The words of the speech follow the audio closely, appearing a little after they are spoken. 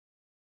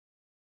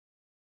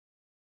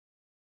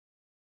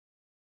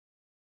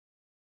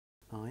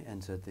I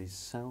entered the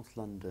South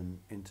London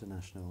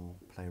International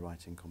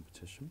Playwriting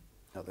Competition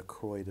at the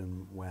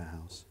Croydon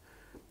Warehouse,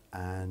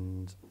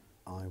 and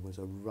I was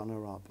a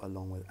runner-up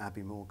along with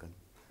Abby Morgan.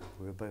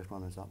 We were both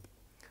runners-up,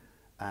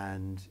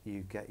 and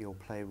you get your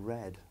play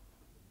read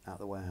at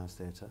the Warehouse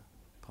Theatre,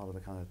 part of a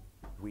kind of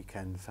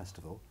weekend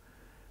festival,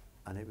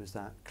 and it was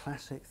that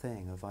classic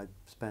thing of I'd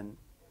spent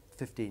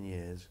 15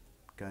 years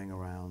going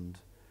around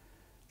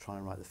trying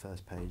to write the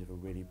first page of a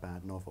really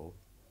bad novel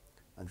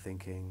and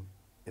thinking,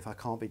 if I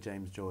can't be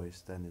James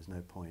Joyce, then there's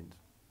no point.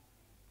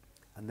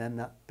 And then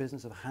that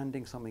business of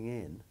handing something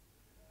in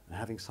and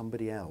having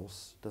somebody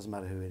else, doesn't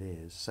matter who it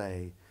is,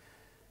 say,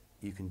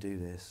 you can do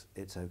this,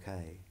 it's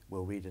okay,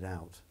 we'll read it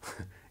out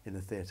in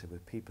the theatre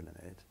with people in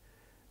it,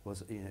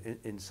 was, you know,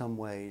 in some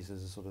ways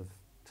as a sort of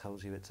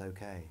tells you it's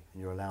okay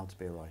and you're allowed to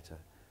be a writer.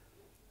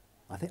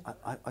 I think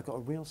I got a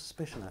real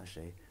suspicion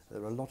actually that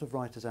there are a lot of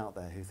writers out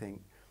there who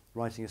think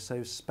writing is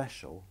so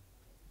special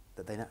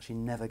that they'd actually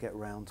never get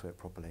round to it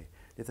properly.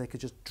 If they could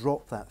just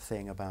drop that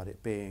thing about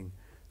it being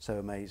so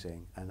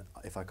amazing and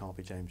if I can't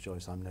be James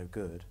Joyce, I'm no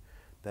good,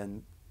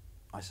 then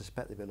I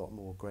suspect there'd be a lot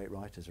more great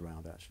writers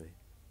around actually.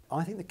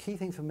 I think the key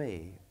thing for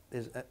me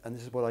is, and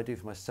this is what I do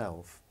for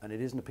myself, and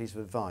it isn't a piece of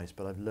advice,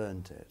 but I've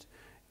learned it,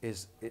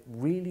 is it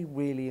really,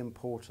 really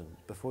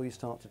important before you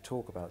start to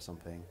talk about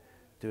something,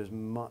 do as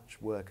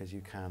much work as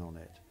you can on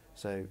it.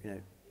 So, you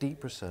know,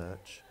 deep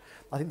research.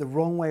 I think the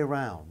wrong way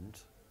around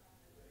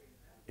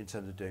in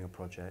terms of doing a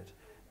project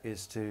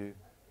is to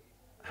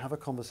have a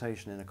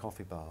conversation in a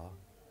coffee bar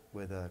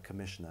with a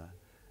commissioner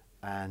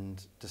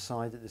and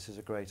decide that this is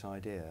a great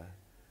idea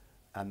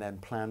and then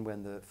plan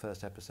when the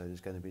first episode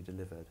is going to be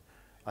delivered.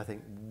 I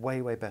think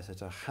way, way better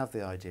to have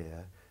the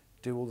idea,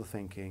 do all the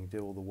thinking,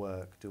 do all the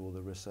work, do all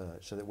the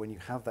research, so that when you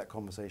have that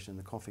conversation in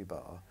the coffee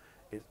bar,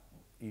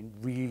 you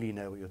really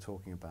know what you're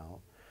talking about.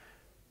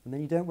 And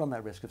then you don't run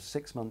that risk of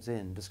 6 months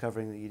in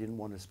discovering that you didn't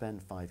want to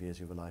spend 5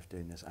 years of your life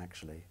doing this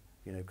actually.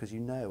 You know, because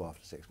you know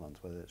after 6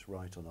 months whether it's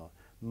right or not.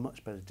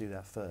 Much better to do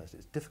that first.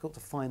 It's difficult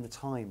to find the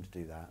time to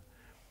do that.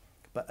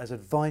 But as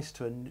advice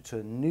to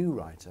a new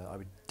writer, I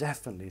would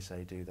definitely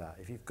say do that.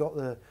 If you've got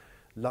the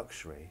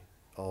luxury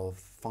of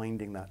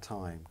finding that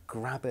time,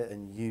 grab it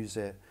and use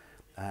it,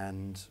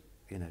 and,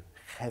 you know,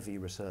 heavy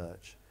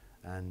research,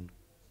 and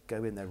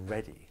go in there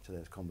ready to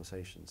those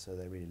conversations so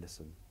they really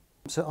listen.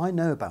 So I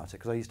know about it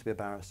because I used to be a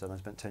barrister and I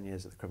spent 10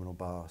 years at the criminal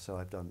bar, so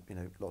I've done, you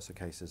know, lots of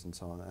cases and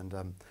so on. And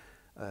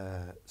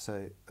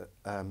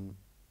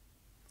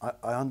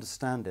I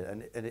understand it,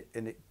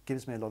 and it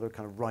gives me a lot of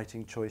kind of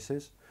writing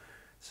choices.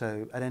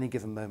 So at any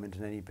given moment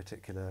in any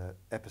particular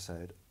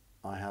episode,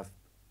 I have,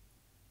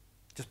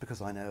 just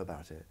because I know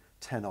about it,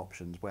 10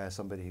 options where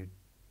somebody who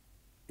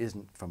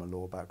isn't from a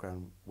law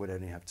background would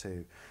only have 2.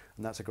 And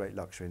that's a great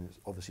luxury, and it's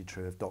obviously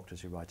true of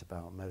doctors who write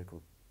about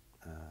medical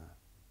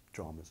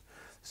dramas.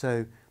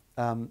 So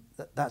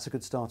that's a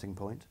good starting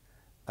point.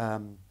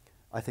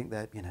 I think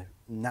they're, you know,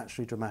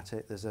 naturally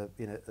dramatic. There's a,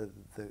 you know,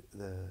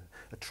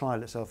 the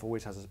trial itself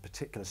always has a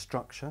particular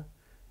structure.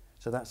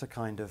 So that's a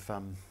kind of,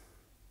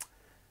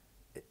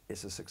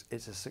 it's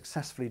a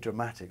successfully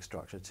dramatic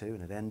structure too,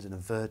 and it ends in a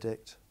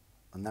verdict,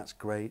 and that's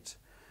great.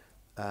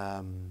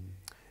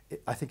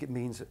 I think it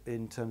means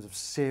in terms of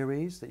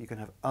series that you can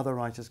have other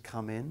writers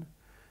come in,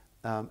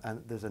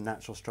 and there's a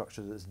natural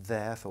structure that's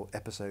there for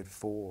episode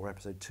 4 or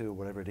episode 2 or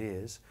whatever it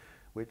is,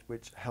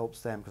 which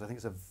helps them, because I think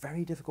it's a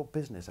very difficult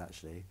business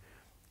actually,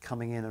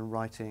 coming in and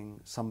writing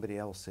somebody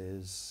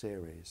else's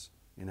series.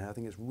 You know, I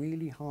think it's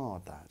really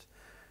hard that,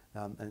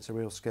 and it's a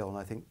real skill, and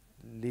I think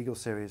legal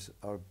series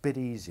are a bit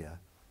easier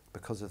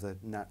because of the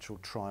natural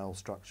trial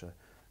structure,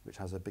 which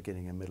has a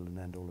beginning, a middle and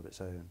end all of its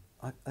own.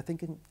 I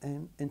think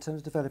in terms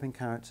of developing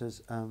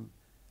characters,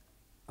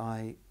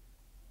 I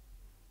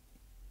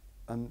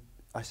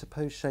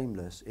suppose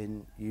shameless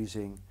in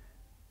using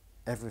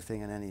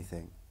everything and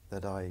anything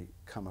that I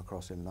come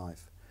across in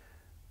life,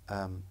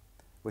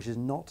 which is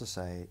not to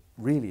say,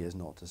 really is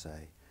not to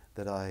say,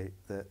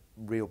 that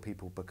real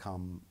people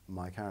become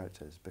my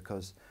characters,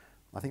 because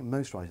I think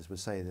most writers would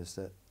say this,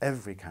 that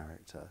every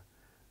character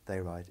they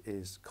write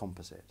is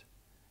composite,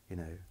 you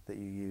know, that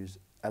you use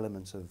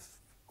elements of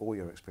all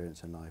your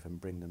experience in life and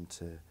bring them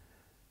to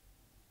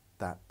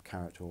that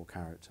character or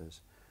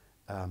characters.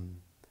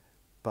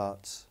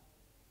 But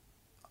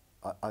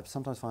I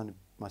sometimes find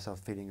myself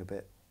feeling a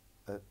bit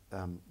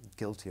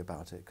guilty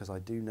about it, because I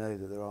do know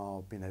that there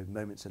are, you know,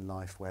 moments in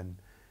life when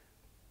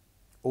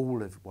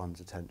all of one's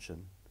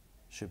attention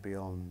should be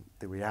on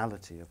the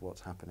reality of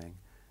what's happening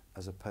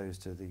as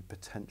opposed to the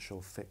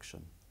potential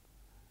fiction.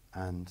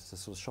 And it's a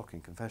sort of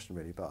shocking confession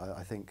really, but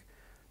I think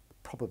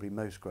probably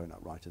most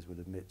grown-up writers would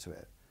admit to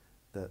it,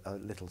 that a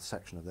little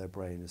section of their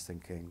brain is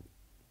thinking,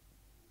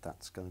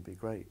 that's going to be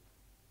great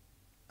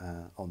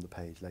on the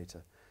page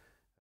later.